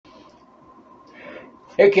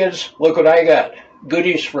Hey kids, look what I got.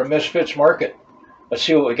 Goodies from Misfits Market. Let's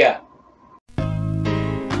see what we got.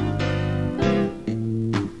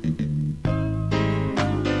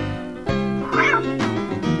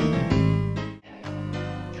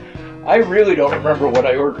 I really don't remember what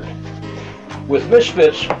I ordered. With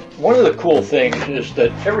Misfits, one of the cool things is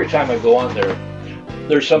that every time I go on there,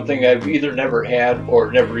 there's something I've either never had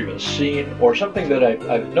or never even seen, or something that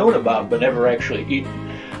I've known about but never actually eaten.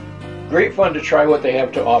 Great fun to try what they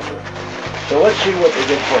have to offer. So let's see what they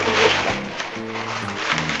did for me this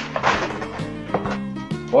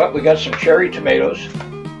time. Well, we got some cherry tomatoes.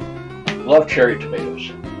 Love cherry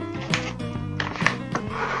tomatoes.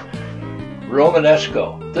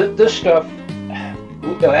 Romanesco. This stuff,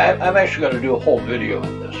 I'm actually going to do a whole video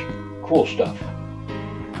on this. Cool stuff.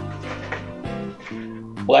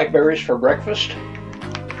 Blackberries for breakfast.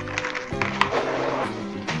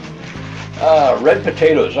 Red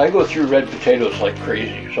potatoes. I go through red potatoes like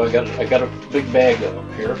crazy, so I got a big bag of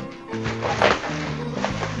them here.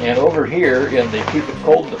 And over here in the keep it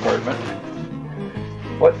cold department,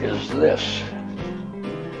 what is this?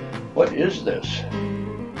 What is this?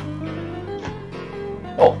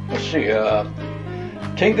 Oh, let's see.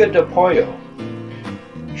 Tinga de pollo,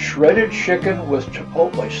 shredded chicken with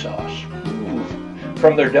chipotle sauce. Ooh,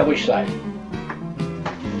 from their deli side.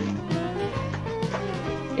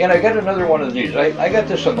 And I got another one of these. I got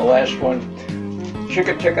this on the last one.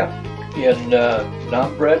 Chicken tikka in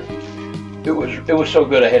naan bread. It was so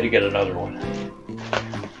good I had to get another one.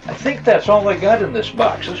 I think that's all I got in this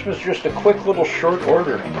box. This was just a quick little short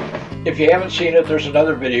order. If you haven't seen it, there's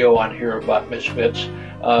another video on here about Misfits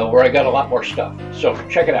where I got a lot more stuff. So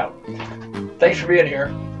check it out. Thanks for being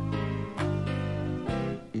here.